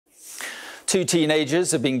Two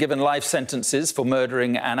teenagers have been given life sentences for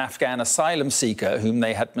murdering an Afghan asylum seeker whom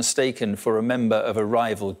they had mistaken for a member of a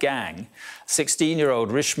rival gang. 16-year-old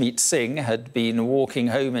Rishmeet Singh had been walking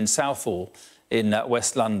home in Southall in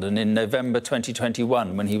West London in November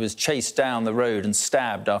 2021 when he was chased down the road and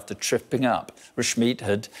stabbed after tripping up. Rishmeet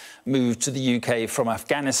had moved to the UK from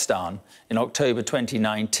Afghanistan in October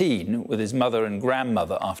 2019 with his mother and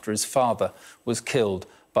grandmother after his father was killed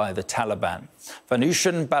by the Taliban.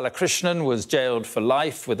 Vanushan Balakrishnan was jailed for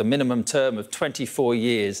life with a minimum term of 24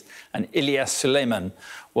 years, and Ilyas Suleiman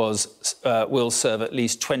will serve at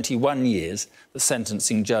least 21 years. The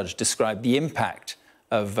sentencing judge described the impact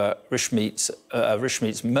of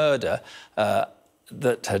Rishmeet's murder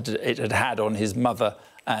that it had had on his mother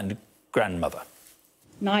and grandmother.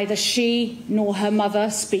 Neither she nor her mother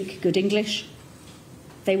speak good English.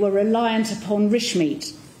 They were reliant upon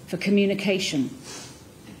Rishmeet for communication.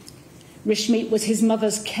 Rishmeet was his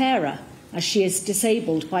mother's carer, as she is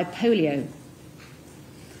disabled by polio.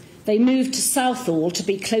 They moved to Southall to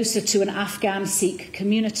be closer to an Afghan Sikh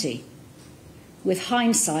community. With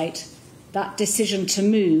hindsight, that decision to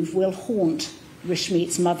move will haunt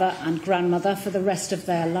Rishmeet's mother and grandmother for the rest of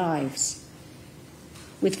their lives.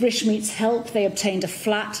 With Rishmeet's help, they obtained a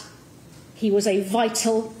flat. He was a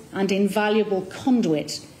vital and invaluable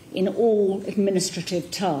conduit in all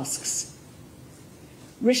administrative tasks.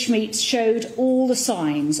 Rishmeet showed all the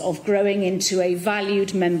signs of growing into a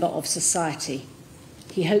valued member of society.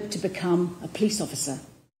 He hoped to become a police officer.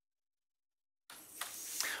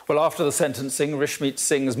 Well, after the sentencing, Rishmeet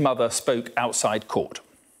Singh's mother spoke outside court.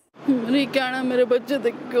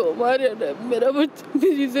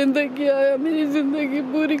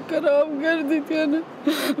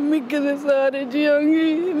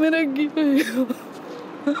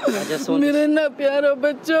 मेरा ना प्यारा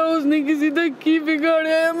बच्चा उसने किसी धक्की बिगाड़ा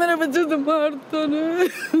है मेरा बच्चा तो मारता ना